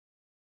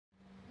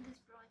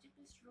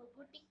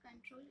robotic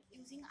control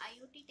using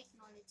IOT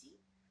technology.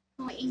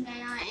 So இங்க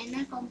நான் என்ன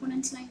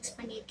componentsலாம் யூஸ்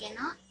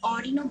பண்ணியிருக்கேன்னா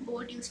Arduino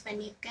board யூஸ்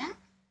பண்ணியிருக்கேன்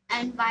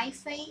and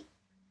Wi-Fi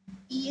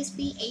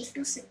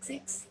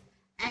ESP8266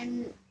 and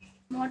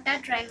motor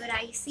driver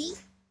IC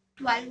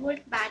 12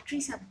 volt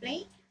battery supply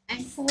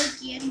and 4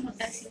 gear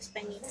motors use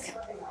பண்ணியிருக்கேன்.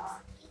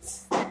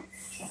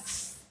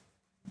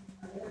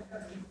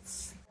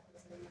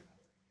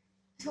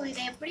 So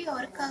இது எப்படி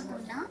work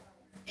ஆகும்னா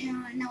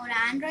நான் ஒரு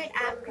ஆண்ட்ராய்ட்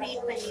ஆப்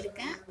க்ரியேட்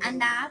பண்ணியிருக்கேன்.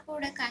 அந்த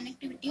ஆப்போட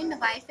கனெக்டிவிட்டியும் இந்த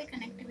வைஃபை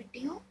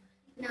கனெக்டிவிட்டியும்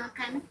நான்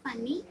கனெக்ட்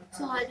பண்ணி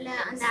ஸோ அதில்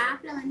அந்த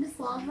ஆப்பில் வந்து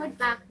ஃபார்வர்ட்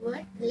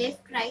பேக்வேர்ட்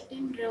லெஃப்ட்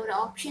ரைட்டுன்ற ஒரு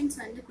ஆப்ஷன்ஸ்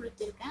வந்து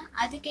கொடுத்துருக்கேன்.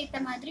 அதுக்கேற்ற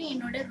மாதிரி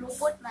என்னோடய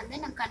ரோபோட்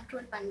வந்து நான்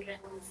கண்ட்ரோல்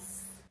பண்ணுறேன்.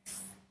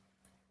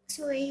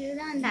 ஸோ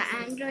இதுதான் அந்த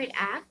ஆண்ட்ராய்ட்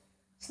ஆப்.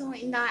 ஸோ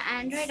இந்த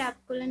ஆண்ட்ராய்ட்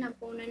ஆப்குள்ளே நான்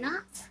போனேன்னா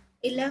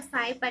இதில்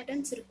 5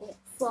 பட்டன்ஸ் இருக்கும்.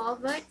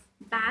 Forward,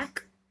 back,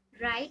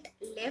 right,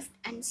 left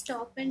and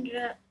ஸ்டாப்ன்ற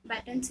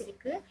buttons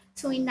இருக்குது.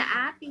 ஸோ இந்த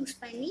ஆப் யூஸ்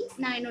பண்ணி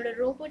நான் என்னோடய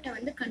ரோபோட்டை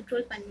வந்து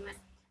கண்ட்ரோல் பண்ணுவேன்.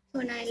 ஸோ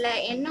நான்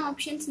இதில் என்ன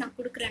ஆப்ஷன்ஸ் நான்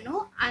கொடுக்குறேனோ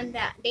அந்த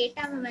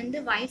டேட்டாவை வந்து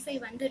வைஃபை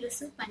வந்து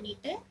ரிசீவ்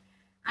பண்ணிவிட்டு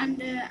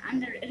அந்த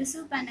அந்த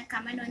ரிசீவ் பண்ண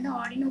கமெண்ட் வந்து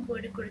ஆர்டினோ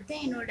போர்டு கொடுத்து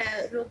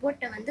என்னோடய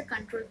ரோபோட்டை வந்து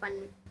கண்ட்ரோல்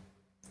பண்ணுவேன்.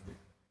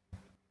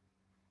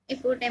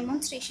 இப்போது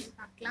டெமான்ஸ்ட்ரேஷன்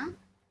பார்க்கலாம்.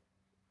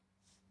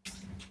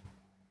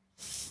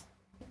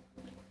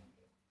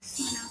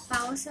 ஸோ நான்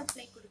பவர்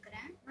சப்ளை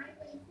கொடுக்குறேன்.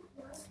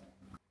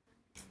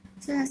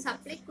 ஸோ நான்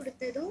சப்ளை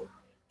கொடுத்ததும்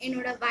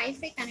என்னோடய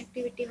வைஃபை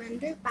கனெக்டிவிட்டி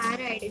வந்து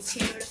பேர் ஆகிடுச்சு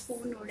என்னோடய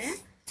ஃபோனோட.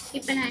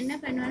 இப்போ நான் என்ன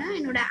பண்ணுவேன்னா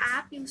என்னோடய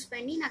ஆப் யூஸ்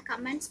பண்ணி நான்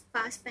கமெண்ட்ஸ்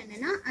பாஸ்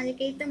பண்ணேன்னா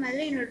அதுக்கேற்ற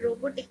மாதிரி என்னோடய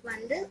ரோபோட்டிக்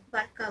வந்து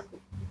ஒர்க்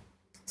ஆகும்.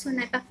 ஸோ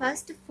நான் இப்போ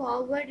ஃபர்ஸ்ட்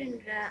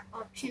ஃபார்வர்டுன்ற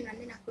ஆப்ஷன்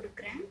வந்து நான்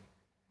கொடுக்குறேன்.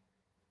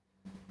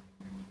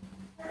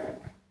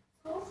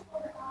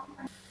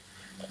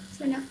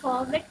 ஸோ நான்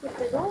ஃபார்வர்ட்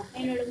கொடுத்ததும்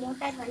என்னோடய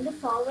மோட்டார் வந்து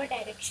ஃபார்வர்ட்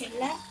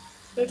டைரெக்ஷனில்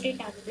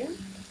ரொட்டேட் ஆகுது.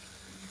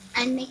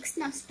 அண்ட்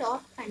நெக்ஸ்ட் நான்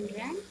ஸ்டாப்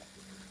பண்ணுறேன்.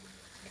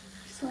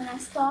 ஸோ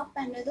நான் ஸ்டாப்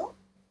பண்ணதும்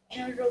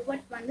என்னோடய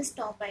ரோபோட் வந்து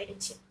ஸ்டாப்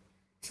ஆகிடுச்சு.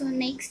 ஸோ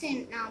நெக்ஸ்ட்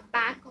நான்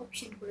பேக்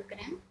ஆப்ஷன்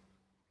கொடுக்குறேன்.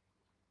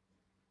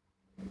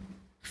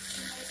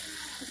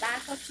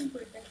 பேக் ஆப்ஷன்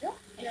கொடுத்ததும்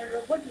என்னோடய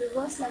ரோபோட்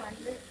ரிவர்ஸில்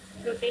வந்து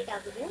ரொட்டேட்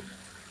ஆகுது.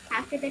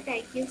 After that I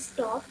give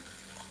stop.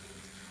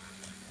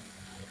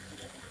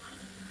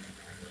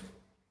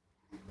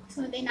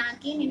 So then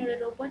again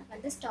என்னோடய ரோபோட்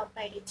வந்து ஸ்டாப்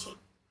ஆகிடுச்சு.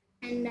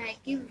 And I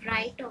give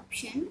right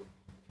option.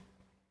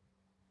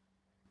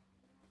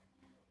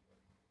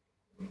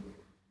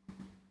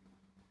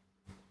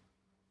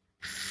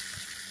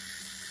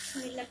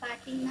 So இதில்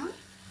பார்த்தீங்கன்னா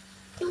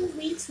 2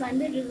 wheels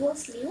வந்து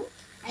ரிவர்ஸ்லேயும்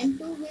அண்ட்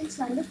 2 wheels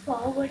வந்து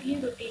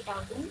ஃபார்வர்ட்லேயும் ரொட்டேட்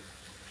ஆகும்.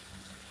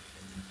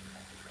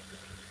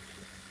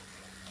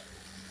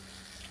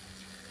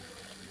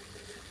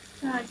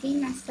 ஸோ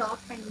அகெயின் நான்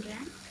ஸ்டாப்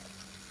பண்ணுறேன்.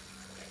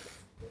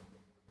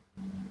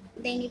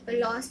 தென் இப்போ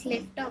லாஸ்ட்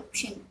லெஃப்ட்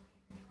ஆப்ஷன்.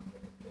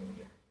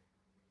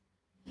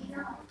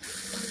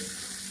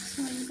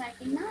 ஸோ இது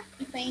பார்த்தீங்கன்னா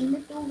இப்போ இந்த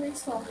 2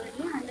 wheels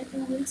ஃபார்வர்ட்லேயும் அந்த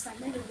 2 wheels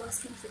வந்து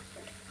ரிவர்ஸ்லேயும் ஷிஃப்ட்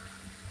பண்ணுறேன்.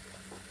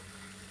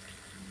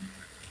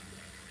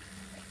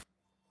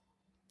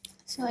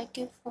 So I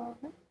give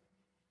forward.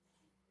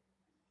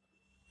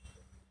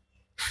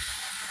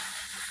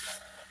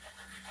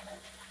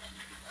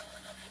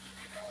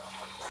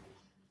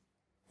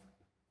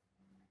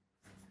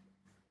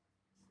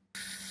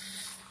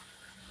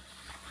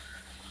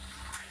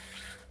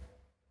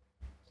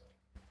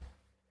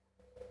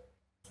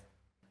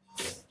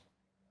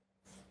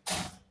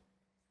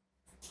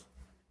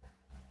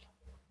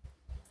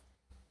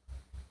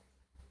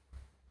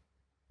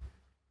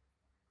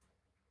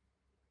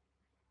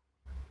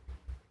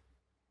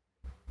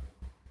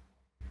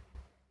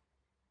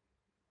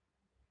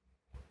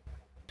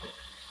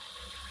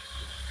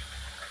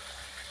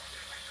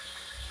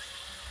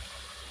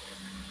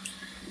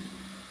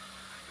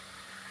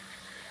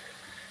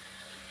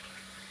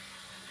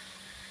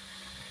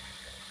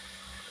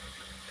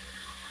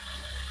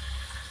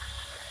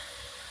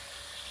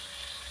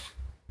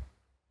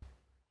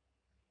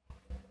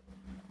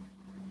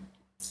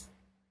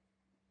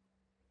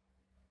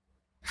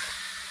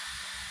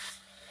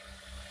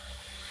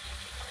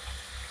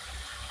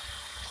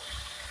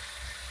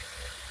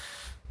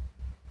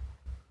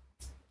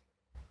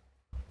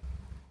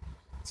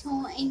 So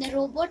இந்த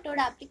ரோபோட்டோட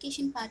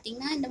அப்ளிகேஷன்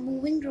பார்த்தீங்கன்னா இந்த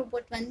மூவிங்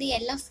ரோபோட் வந்து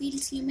எல்லா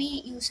ஃபீல்ட்ஸ்லையுமே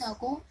யூஸ்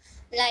ஆகும்.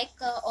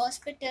 லைக்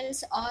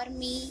ஹாஸ்பிட்டல்ஸ்,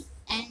 ஆர்மி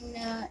அண்ட்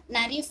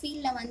நிறைய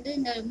ஃபீல்டில் வந்து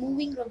இந்த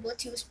மூவிங்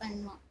ரோபோட்ஸ் யூஸ்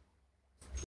பண்ணுவான்.